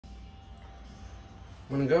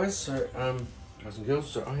Morning guys, guys and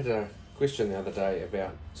girls, so I had a question the other day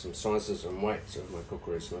about some sizes and weights of my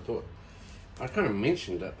kukris, and I thought I'd kind of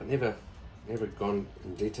mentioned it but never gone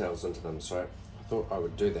in details into them, so I thought I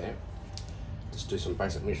would do that, just do some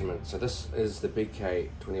basic measurements. So this is the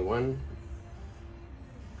BK21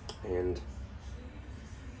 and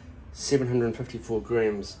 754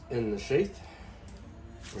 grams in the sheath.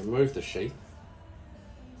 Remove the sheath.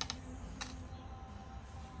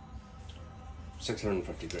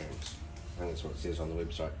 650 grams. I think that's what it says on the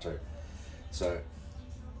website too. So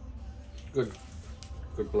good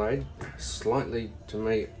blade. Slightly, to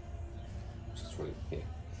me, just really,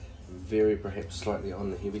 very perhaps slightly on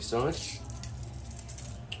the heavy side.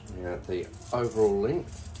 Now the overall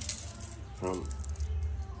length from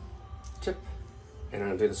tip, and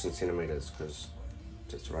I'll do this in centimeters because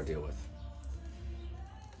that's what I deal with.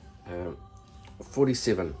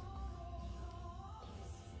 47.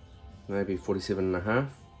 Maybe 47 and a half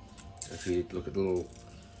if you look at the little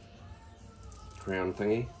crown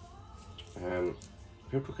thingy.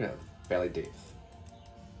 People talk about belly depth,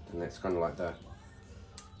 and that's kind of like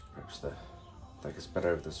perhaps the thickest bit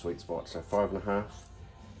over the sweet spot. So 5.5.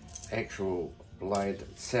 Actual blade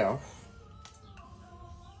itself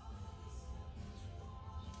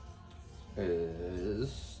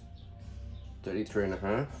is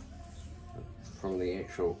 33.5 from the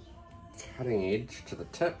actual cutting edge to the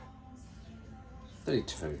tip.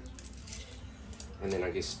 32, and then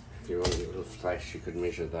I guess if you want to get a little flash, you could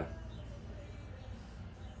measure the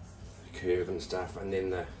curve and stuff, and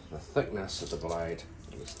then the thickness of the blade,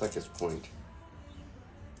 its thickest point,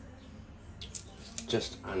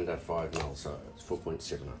 just under 5 mil, so it's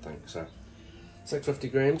 4.7 I think. So 650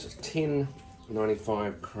 grams, it's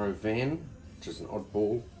 1095 Crovan, which is an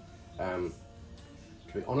oddball. To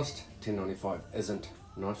be honest, 1095 isn't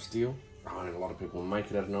knife steel. I know a lot of people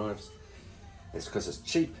make it out of knives. It's because it's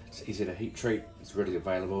cheap, it's easy to heat treat, it's readily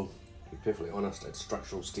available. To be perfectly honest, it's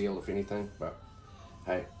structural steel if anything, but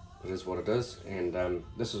hey, it is what it is. And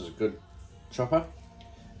this is a good chopper.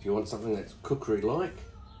 If you want something that's kukri like,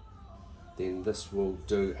 then this will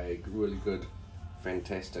do a really good,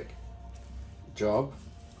 fantastic job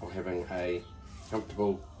of having a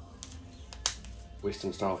comfortable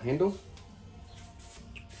Western style handle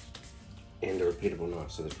and a repeatable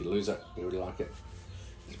knife, so that if you lose it, you really like it,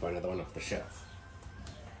 just buy another one off the shelf.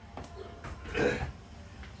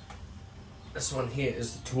 This one here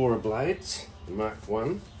is the Tora blades, the Mark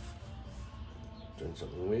 1. Doing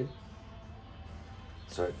something weird.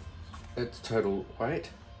 So its total weight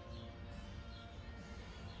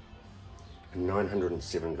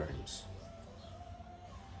 907 grams.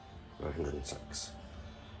 906.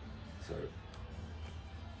 So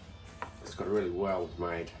it's got a really well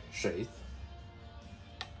made sheath.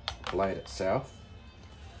 Blade itself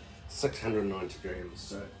 690 grams,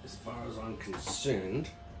 so as far as I'm concerned,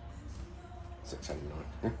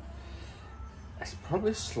 609, it's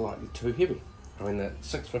probably slightly too heavy. I mean, the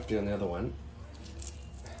 650 on the other one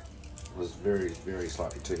was very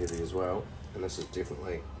slightly too heavy as well, and this is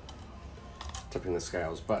definitely tipping the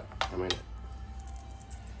scales. But I mean,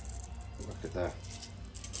 just look at that,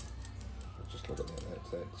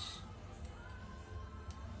 that's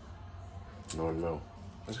 9 mil.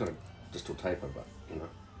 It's got a distal taper, but you know,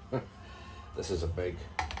 this is a big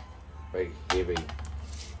heavy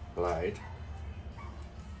blade.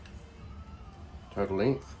 Total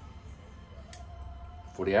length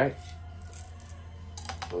 48.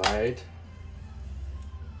 Blade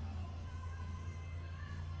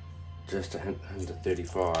just a hint under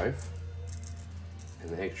 35, and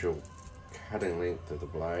the actual cutting length of the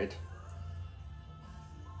blade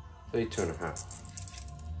 32.5.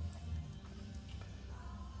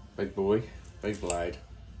 Big boy, big blade,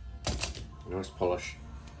 nice polish.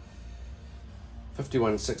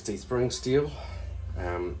 5160 spring steel,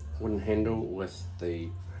 wooden handle with the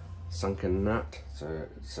sunken nut, so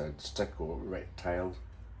it's a stick or rat tailed.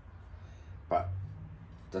 But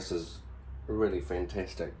this is a really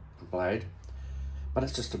fantastic blade, but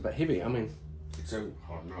it's just a bit heavy. I mean, it's so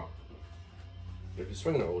hot not. If you're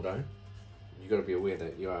swinging it all day, you've got to be aware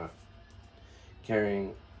that you are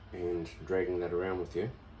carrying and dragging that around with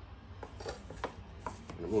you,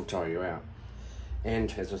 and it will tire you out.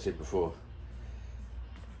 And as I said before,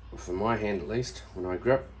 for my hand at least, when I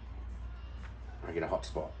grip, I get a hot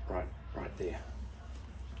spot right there.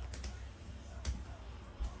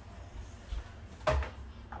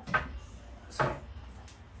 So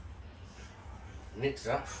next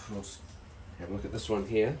up, we'll have a look at this one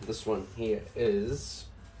here. This one here is,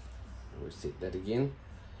 I'll reset that again,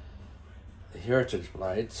 the Heritage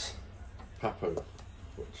Blades Papu,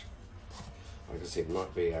 which, like I said,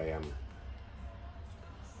 might be a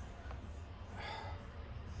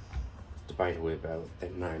debate about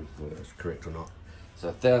that name, whether it's correct or not. So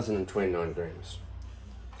 1,029 grams.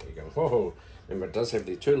 There you go. Whoa! Remember, it does have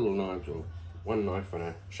the two little knives, or one knife and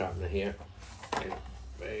a sharpener here, and a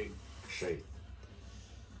big sheath.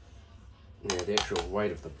 Now the actual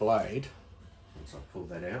weight of the blade, once I pull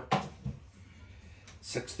that out,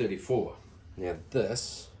 634. Now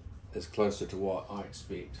this is closer to what I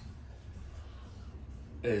expect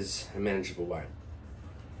is a manageable weight.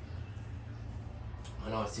 I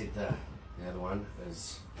know I said the other one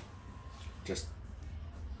is just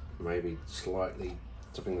maybe slightly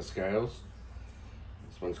tipping the scales.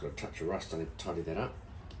 This one's got a touch of rust, I need to tidy that up.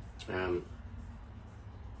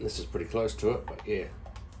 This is pretty close to it, but yeah.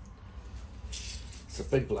 It's a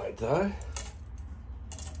big blade though.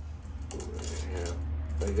 How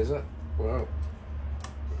big is it? Well,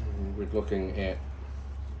 we're looking at,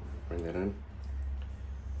 bring that in,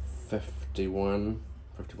 51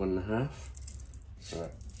 and a half. So,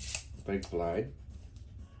 big blade,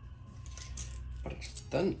 but it's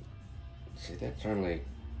thin. See, that's only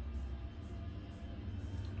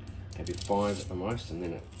maybe 5 at the most, and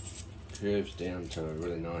then it curves down to a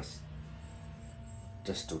really nice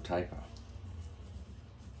distal taper.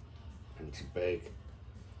 And it's a big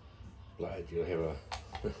blade. You'll have a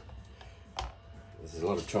there's a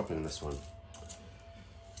lot of chopping in this one.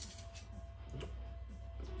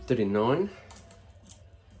 39.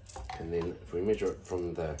 And then if we measure it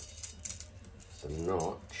from the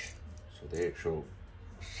notch, so the actual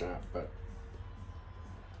sharp bit,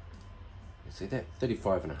 you see that?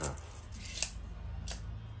 35 and a half.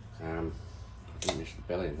 I didn't measure the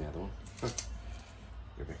belly in the other one.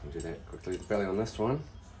 Go back and do that quickly. The belly on this one,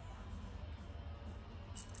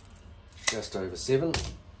 just over 7.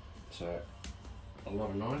 So a lot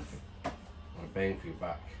of knife, a lot of bang for your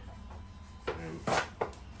buck.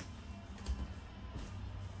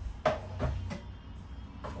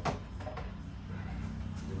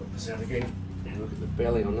 This out again and look at the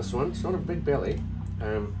belly on this one. It's not a big belly.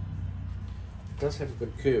 It does have a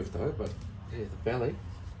good curve though, but yeah, the belly.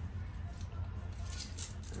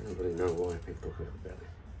 I don't really know why people talk about the belly.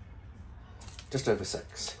 Just over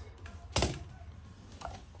 6.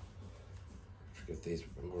 Should get these a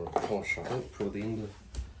bit more of a polish, I think, for the end of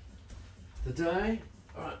the day.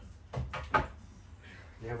 Alright.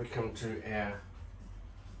 Now we come to our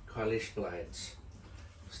Kailash blades.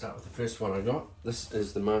 Start with the first one I got. This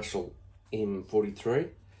is the Marshall M43.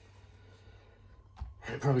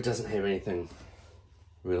 And it probably doesn't have anything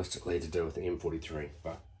realistically to do with the M43,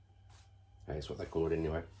 but hey, that's what they call it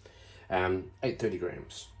anyway. 830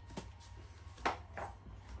 grams.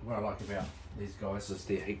 What I like about these guys is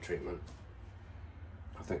their heat treatment.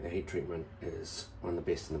 I think the heat treatment is one of the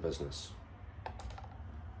best in the business.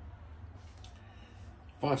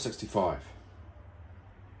 565.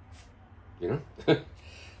 You know?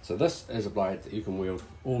 So this is a blade that you can wield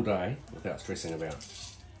all day without stressing about.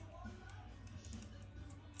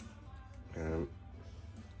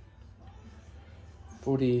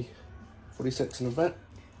 46 and a bit.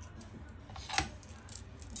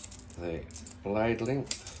 The blade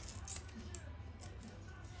length,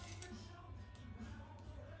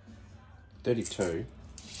 32.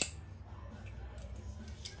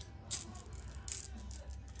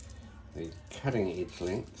 The cutting edge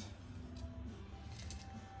length,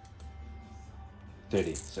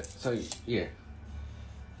 30. So yeah,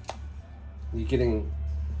 you're getting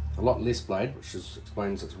a lot less blade, which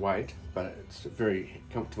explains its weight, but it's a very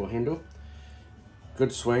comfortable handle.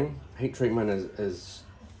 Good swing. Heat treatment is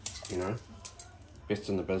you know, best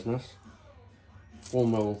in the business.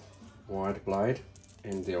 4mm wide blade,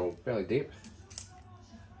 and the old belly depth,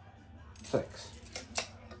 6.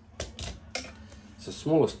 It's the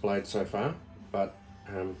smallest blade so far, but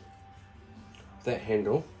that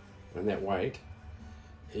handle and that weight,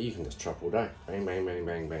 you can just chop all day. Bang, bang, bang,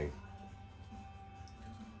 bang, bang.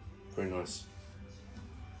 Very nice.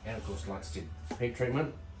 And of course, like I said, heat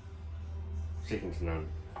treatment, second to none.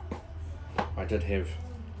 I did have,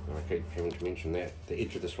 I keep having to mention that, the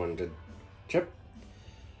edge of this one did chip.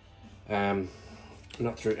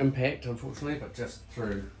 Not through impact, unfortunately, but just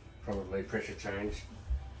through probably pressure change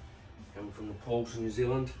coming from the poles in New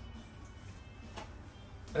Zealand.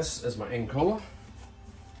 This is my end collar.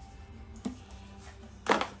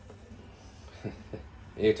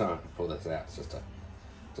 Anytime I pull this out, it's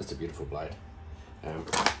just a beautiful blade. Oh,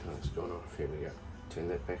 it's gone off. Here we go. Turn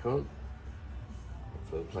that back on.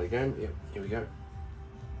 For the play game. Yep, here we go.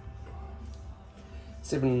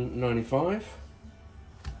 $7.95.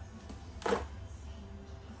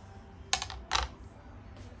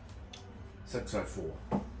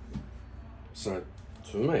 $6.04. So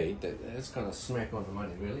for me, that's kind of smack on the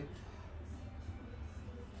money, really.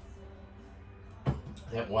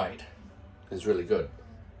 that weight is really good.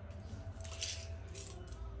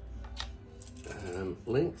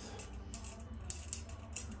 Length,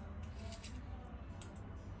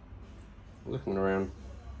 looking around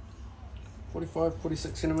 45,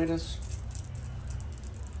 46 centimeters.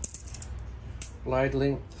 Blade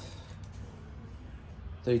length,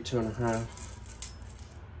 32.5.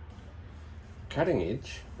 Cutting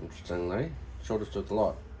edge, interestingly, shortest of the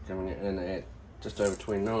lot, coming in at just over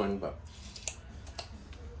 29, but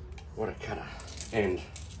what a cutter. And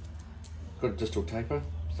good distal taper,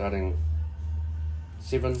 starting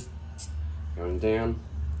 7, going down,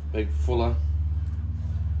 big fuller,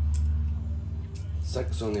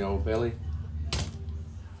 6 on the old belly,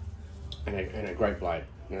 and a great blade.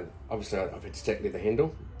 Now, obviously I've had stack leather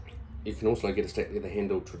handle. You can also get a stack leather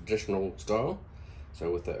handle traditional style,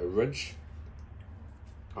 so with a ridge.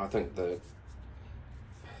 I think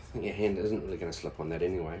your hand isn't really going to slip on that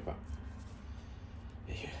anyway, but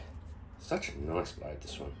yeah, such a nice blade,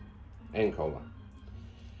 this one, and collar,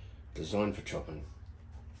 designed for chopping,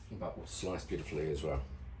 but will slice beautifully as well.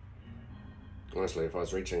 Honestly, if I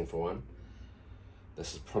was reaching for one,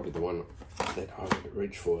 this is probably the one that I would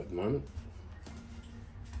reach for at the moment.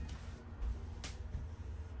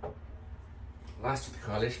 Last of the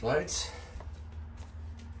Kailash blades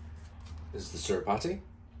is the Surapati.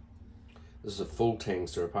 This is a full tang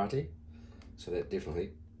Surapati, so that definitely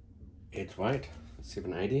adds weight.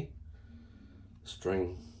 780.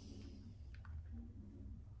 String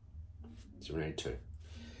 782.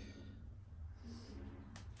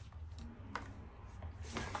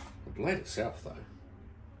 The blade itself though,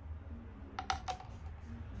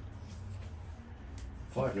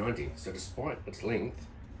 590, so despite its length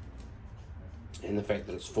and the fact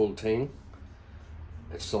that it's full tang,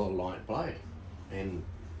 it's still a light blade. And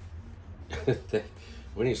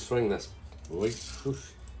when you swing this,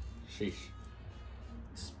 sheesh,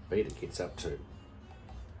 speed it gets up to,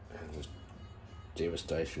 and the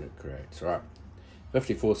devastation it creates. Right,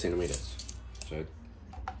 54 centimeters. So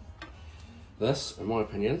this, in my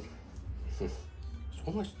opinion, it's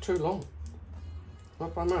almost too long.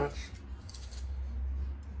 Not by much.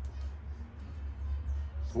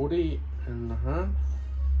 40 and a half.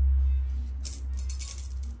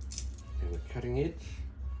 And the cutting edge,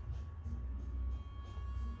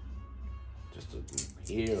 just a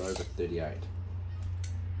hair over 38.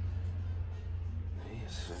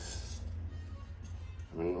 Yes,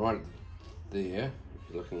 I mean, right there,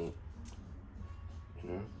 if you're looking,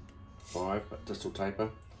 5, but distal taper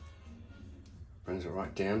brings it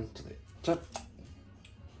right down to the tip.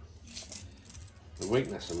 The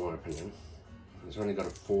weakness, in my opinion, it's only got a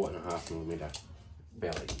 4.5mm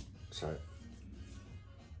belly, so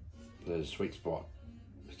the sweet spot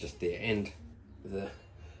is just there. And the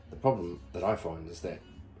problem that I find is that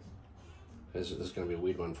this is going to be a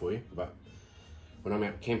weird one for you, but when I'm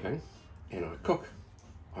out camping and I cook,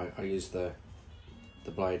 I use the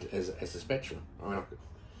blade as a spatula. I mean, I could,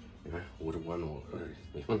 order one or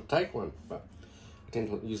even take one, but I tend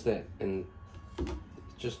to use that, and it's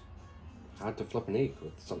just hard to flip an egg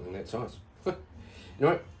with something that size.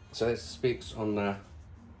 Anyway, so that speaks on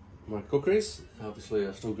my kukris. Obviously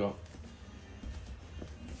I've still got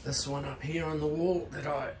this one up here on the wall that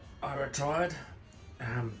I retired,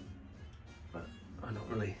 but I'm not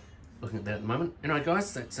really looking at that at the moment. Anyway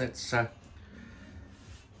guys, that's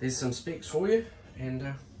there's some specs for you, and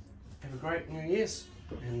have a great New Year's,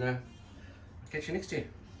 and I'll catch you next year.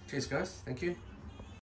 Cheers guys, thank you.